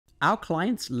Our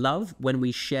clients love when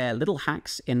we share little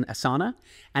hacks in Asana,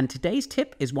 and today's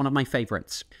tip is one of my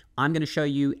favorites. I'm going to show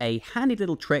you a handy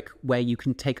little trick where you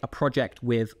can take a project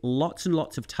with lots and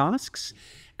lots of tasks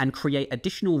and create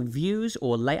additional views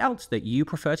or layouts that you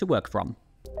prefer to work from.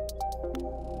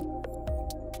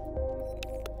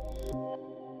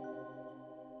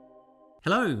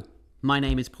 Hello, my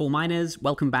name is Paul Miners.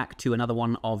 Welcome back to another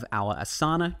one of our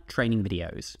Asana training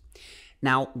videos.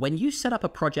 Now, when you set up a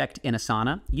project in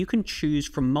Asana, you can choose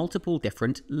from multiple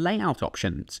different layout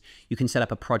options. You can set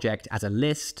up a project as a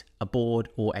list, a board,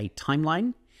 or a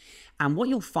timeline. And what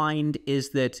you'll find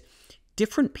is that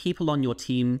different people on your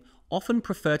team often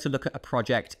prefer to look at a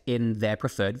project in their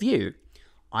preferred view.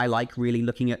 I like really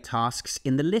looking at tasks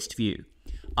in the list view.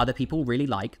 Other people really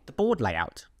like the board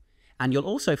layout. And you'll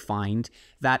also find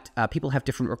that people have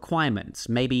different requirements.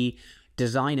 Maybe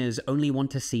designers only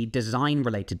want to see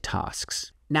design-related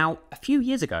tasks. Now, a few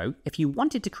years ago, if you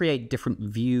wanted to create different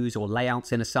views or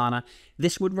layouts in Asana,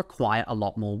 this would require a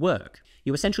lot more work.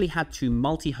 You essentially had to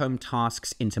multi-home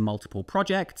tasks into multiple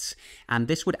projects, and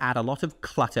this would add a lot of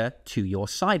clutter to your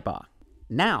sidebar.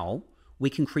 Now, we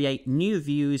can create new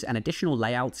views and additional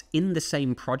layouts in the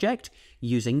same project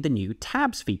using the new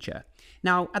tabs feature.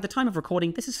 Now, at the time of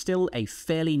recording, this is still a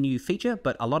fairly new feature,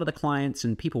 but a lot of the clients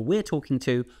and people we're talking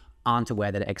to aren't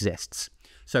aware that it exists.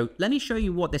 So let me show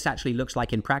you what this actually looks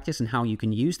like in practice and how you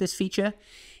can use this feature.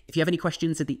 If you have any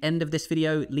questions at the end of this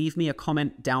video, leave me a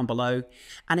comment down below.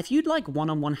 And if you'd like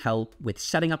one-on-one help with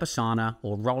setting up Asana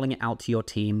or rolling it out to your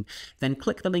team, then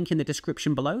click the link in the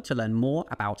description below to learn more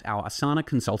about our Asana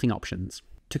consulting options.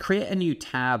 To create a new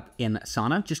tab in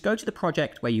Asana, just go to the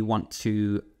project where you want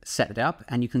to set it up,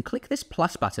 and you can click this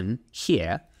plus button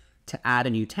here to add a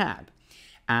new tab.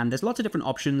 And there's lots of different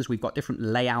options. We've got different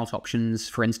layout options.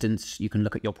 For instance, you can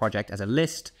look at your project as a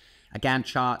list, a Gantt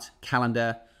chart,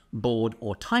 calendar, board,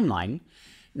 or timeline.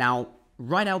 Now,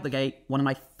 right out the gate, one of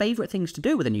my favorite things to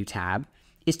do with a new tab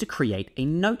is to create a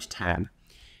note tab.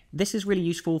 This is really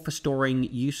useful for storing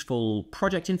useful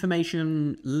project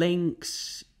information,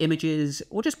 links, images,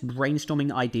 or just brainstorming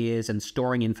ideas and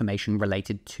storing information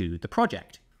related to the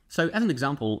project. So as an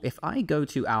example, if I go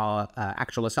to our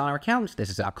actual Asana account, this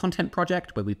is our content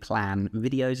project where we plan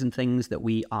videos and things that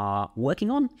we are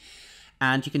working on.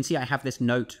 And you can see I have this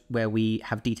note where we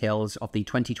have details of the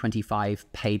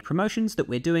 2025 paid promotions that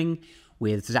we're doing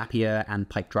with Zapier and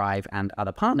Pipedrive and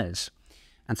other partners.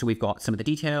 And so we've got some of the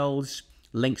details,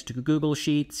 links to Google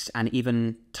Sheets, and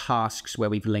even tasks where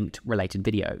we've linked related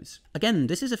videos. Again,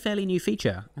 this is a fairly new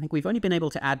feature. I think we've only been able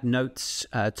to add notes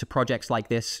to projects like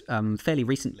this fairly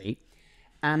recently.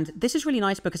 And this is really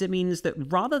nice because it means that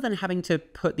rather than having to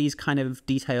put these kind of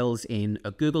details in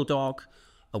a Google Doc,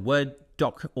 a Word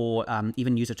doc, or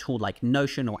even use a tool like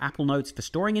Notion or Apple Notes for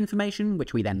storing information,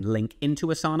 which we then link into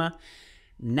Asana,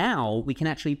 now we can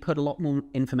actually put a lot more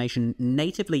information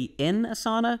natively in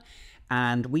Asana.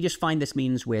 And we just find this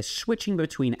means we're switching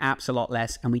between apps a lot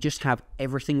less, and we just have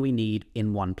everything we need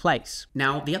in one place.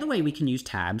 Now, the other way we can use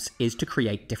tabs is to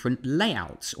create different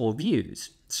layouts or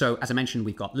views. So as I mentioned,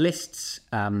 we've got lists,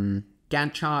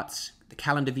 Gantt charts, the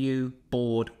calendar view,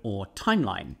 board, or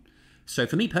timeline. So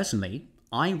for me personally,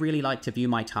 I really like to view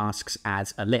my tasks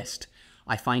as a list.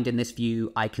 I find in this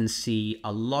view, I can see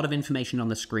a lot of information on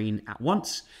the screen at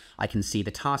once. I can see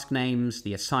the task names,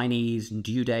 the assignees,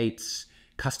 due dates,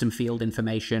 custom field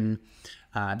information.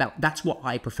 That's what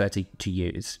I prefer to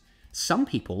use. Some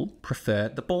people prefer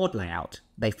the board layout.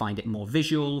 They find it more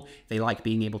visual. They like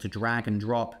being able to drag and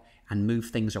drop and move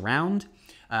things around.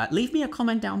 Leave me a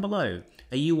comment down below.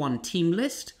 Are you on team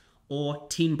list or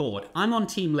team board? I'm on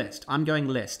team list. I'm going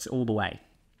lists all the way.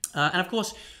 And of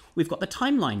course, we've got the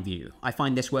timeline view. I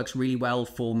find this works really well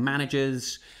for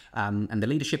managers and the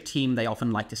leadership team. They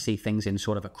often like to see things in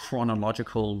sort of a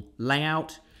chronological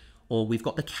layout. Or we've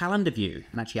got the calendar view.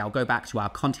 And actually, I'll go back to our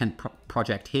content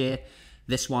project here.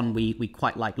 This one we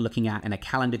quite like looking at in a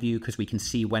calendar view because we can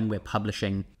see when we're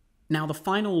publishing. Now, the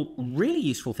final really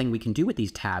useful thing we can do with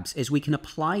these tabs is we can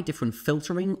apply different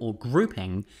filtering or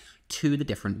grouping to the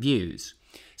different views.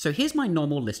 So here's my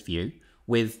normal list view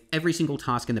with every single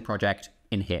task in the project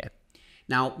in here.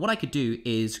 Now, what I could do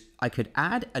is I could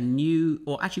add a new,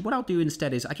 or actually what I'll do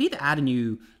instead is I can either add a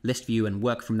new list view and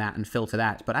work from that and filter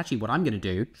that, but actually what I'm going to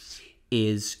do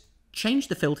is change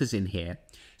the filters in here.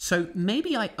 So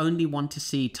maybe I only want to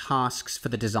see tasks for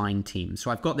the design team.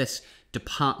 So I've got this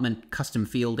department custom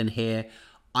field in here.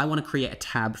 I want to create a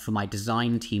tab for my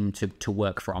design team to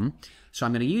work from. So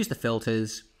I'm going to use the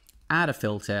filters, add a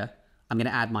filter. I'm going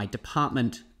to add my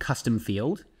department custom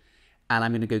field, and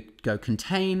I'm going to go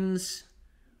contains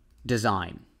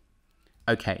design.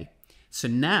 Okay, So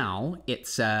now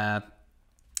it's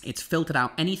filtered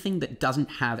out anything that doesn't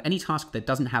have, any task that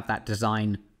doesn't have that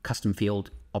design custom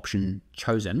field option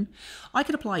chosen. I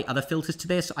could apply other filters to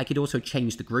this. I could also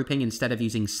change the grouping. Instead of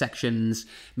using sections,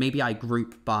 maybe I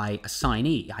group by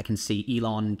assignee. I can see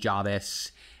Elon,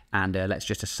 Jarvis, and let's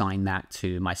just assign that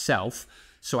to myself.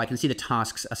 So I can see the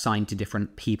tasks assigned to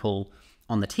different people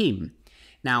on the team.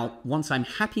 Now, once I'm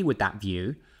happy with that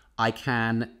view, I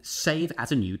can save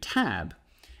as a new tab.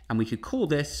 And we could call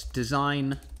this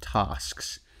Design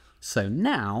Tasks. So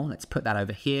now, let's put that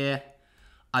over here.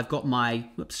 I've got my,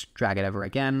 whoops, drag it over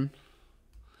again.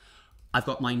 I've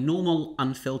got my normal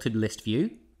unfiltered list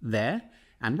view there.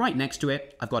 And right next to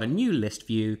it, I've got a new list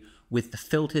view with the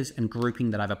filters and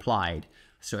grouping that I've applied.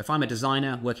 So if I'm a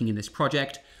designer working in this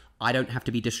project, I don't have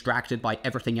to be distracted by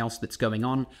everything else that's going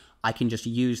on. I can just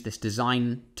use this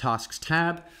Design Tasks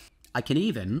tab. I can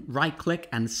even right-click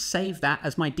and save that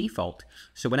as my default.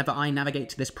 So whenever I navigate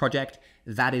to this project,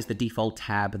 that is the default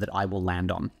tab that I will land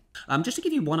on. Just to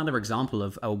give you one other example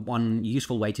of one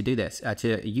useful way to do this,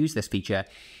 to use this feature,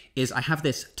 is I have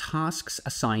this Tasks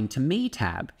Assigned to Me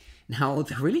tab. Now,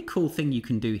 the really cool thing you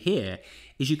can do here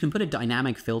is you can put a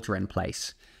dynamic filter in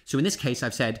place. So in this case,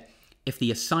 I've said, if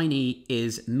the assignee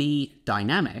is me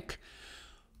dynamic,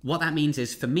 what that means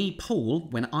is for me, Paul,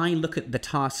 when I look at the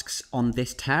tasks on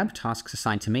this tab, tasks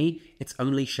assigned to me, it's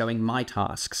only showing my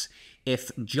tasks.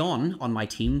 If John on my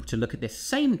team to look at this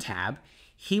same tab,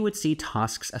 he would see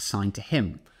tasks assigned to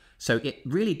him. So it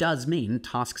really does mean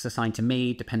tasks assigned to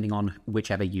me, depending on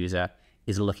whichever user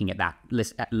is looking at that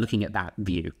list, looking at that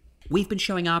view. We've been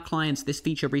showing our clients this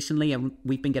feature recently, and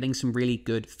we've been getting some really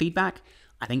good feedback.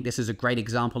 I think this is a great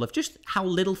example of just how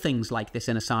little things like this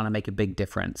in Asana make a big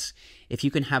difference. If you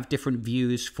can have different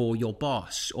views for your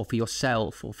boss or for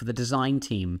yourself or for the design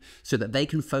team so that they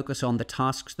can focus on the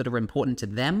tasks that are important to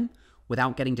them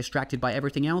without getting distracted by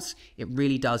everything else, it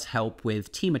really does help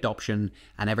with team adoption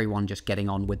and everyone just getting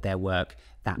on with their work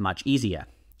that much easier.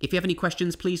 If you have any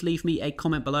questions, please leave me a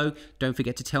comment below. Don't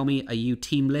forget to tell me, are you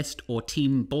team list or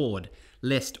team board?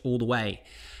 List all the way.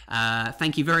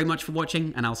 Thank you very much for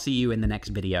watching, and I'll see you in the next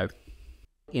video.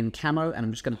 In camo, and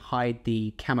I'm just going to hide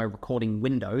the camo recording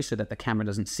window so that the camera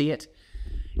doesn't see it.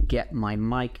 Get my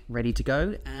mic ready to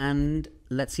go, and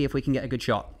let's see if we can get a good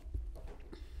shot.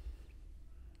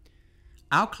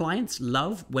 Our clients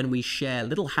love when we share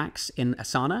little hacks in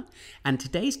Asana, and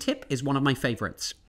today's tip is one of my favorites.